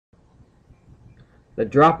The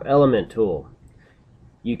drop element tool.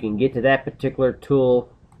 You can get to that particular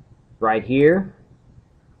tool right here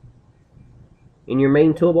in your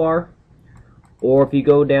main toolbar, or if you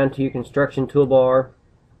go down to your construction toolbar,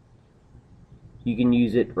 you can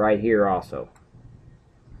use it right here also.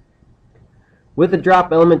 With the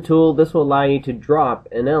drop element tool, this will allow you to drop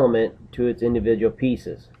an element to its individual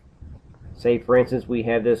pieces. Say for instance we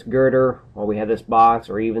have this girder, or we have this box,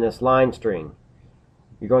 or even this line string.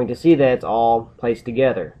 You're going to see that it's all placed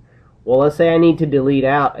together. Well, let's say I need to delete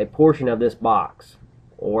out a portion of this box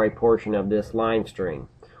or a portion of this line string.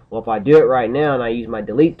 Well, if I do it right now and I use my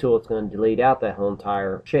delete tool, it's going to delete out that whole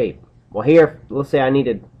entire shape. Well, here, let's say I need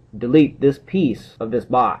to delete this piece of this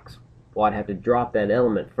box. Well, I'd have to drop that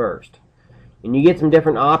element first. And you get some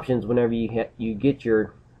different options whenever you get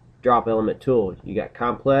your drop element tool. You got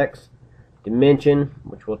complex, dimension,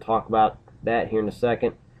 which we'll talk about that here in a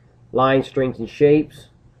second, line, strings, and shapes.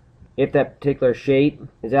 If that particular shape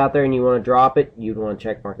is out there and you want to drop it, you'd want to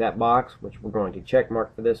check mark that box, which we're going to check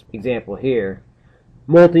mark for this example here.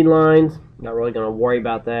 Multi-lines, not really going to worry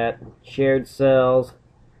about that. Shared cells,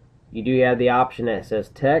 you do have the option that says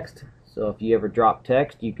text, so if you ever drop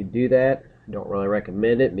text, you could do that. I don't really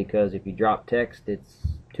recommend it, because if you drop text, it's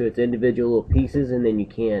to its individual little pieces, and then you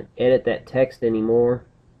can't edit that text anymore.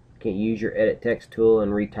 You can't use your edit text tool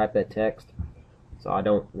and retype that text.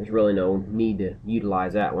 So there's really no need to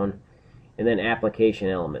utilize that one. And then application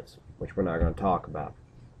elements, which we're not going to talk about.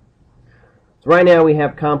 So right now we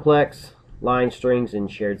have complex, line, strings,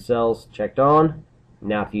 and shared cells checked on.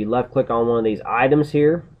 Now if you left click on one of these items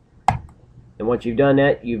here, and once you've done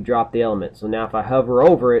that, you've dropped the element. So now if I hover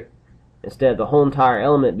over it, instead of the whole entire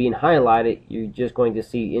element being highlighted, you're just going to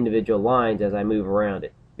see individual lines as I move around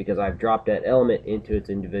it, because I've dropped that element into its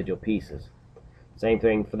individual pieces. Same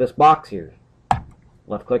thing for this box here.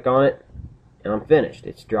 Left click on it and I'm finished.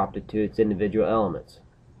 It's dropped it to its individual elements.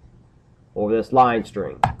 Or this line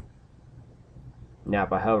string. Now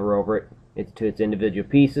if I hover over it, it's to its individual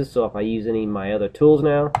pieces. So if I use any of my other tools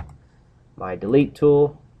now, my delete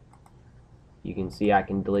tool, you can see I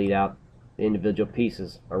can delete out the individual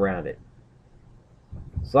pieces around it.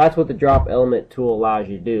 So that's what the drop element tool allows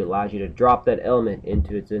you to do. It allows you to drop that element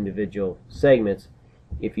into its individual segments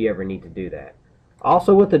if you ever need to do that.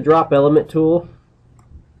 Also with the drop element tool,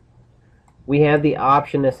 we have the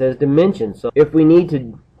option that says dimension. So if we need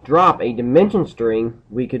to drop a dimension string,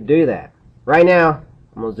 we could do that. Right now,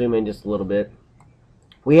 I'm going to zoom in just a little bit.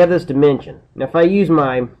 We have this dimension. Now if I use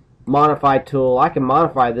my modify tool, I can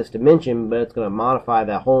modify this dimension, but it's going to modify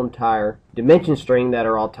that whole entire dimension string that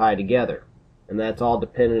are all tied together. And that's all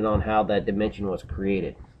dependent on how that dimension was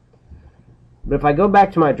created. But if I go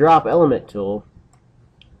back to my drop element tool,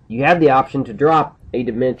 you have the option to drop a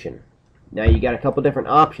dimension. Now you got a couple different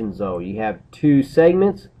options though. You have 2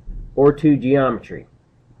 segments or 2 geometry.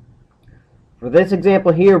 For this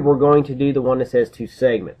example here, we're going to do the one that says 2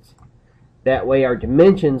 segments. That way our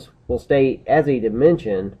dimensions will stay as a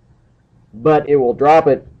dimension, but it will drop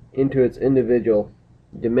it into its individual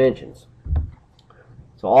dimensions.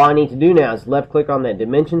 So all I need to do now is left click on that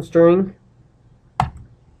dimension string,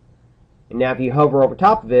 and now if you hover over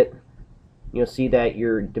top of it, you'll see that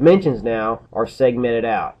your dimensions now are segmented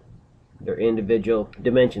out. They're individual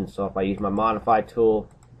dimensions. So if I use my modify tool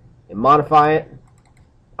and modify it,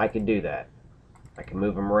 I can do that. I can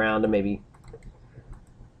move them around to maybe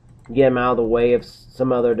get them out of the way of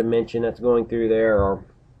some other dimension that's going through there, or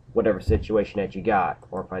whatever situation that you got.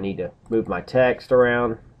 Or if I need to move my text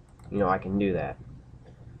around, I can do that.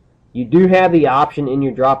 You do have the option in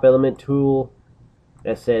your drop element tool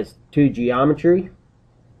that says 2 geometry,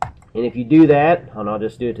 and if you do that, and I'll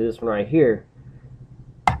just do it to this one right here,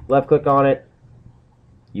 left click on it,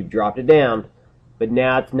 you've dropped it down, but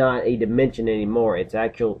now it's not a dimension anymore. It's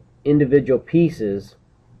actual individual pieces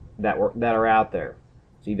that are out there.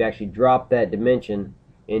 So you've actually dropped that dimension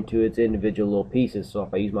into its individual little pieces. So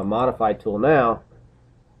if I use my modify tool now,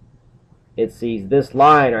 it sees this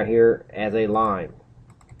line right here as a line,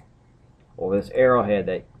 or this arrowhead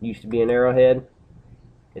that used to be an arrowhead,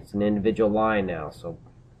 it's an individual line now. So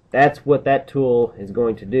that's what that tool is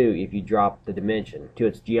going to do if you drop the dimension to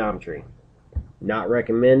its geometry. Not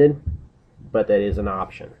recommended, but that is an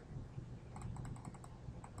option.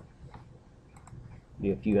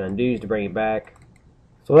 Do a few undos to bring it back.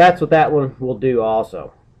 So that's what that one will do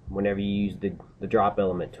also whenever you use the drop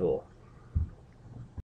element tool.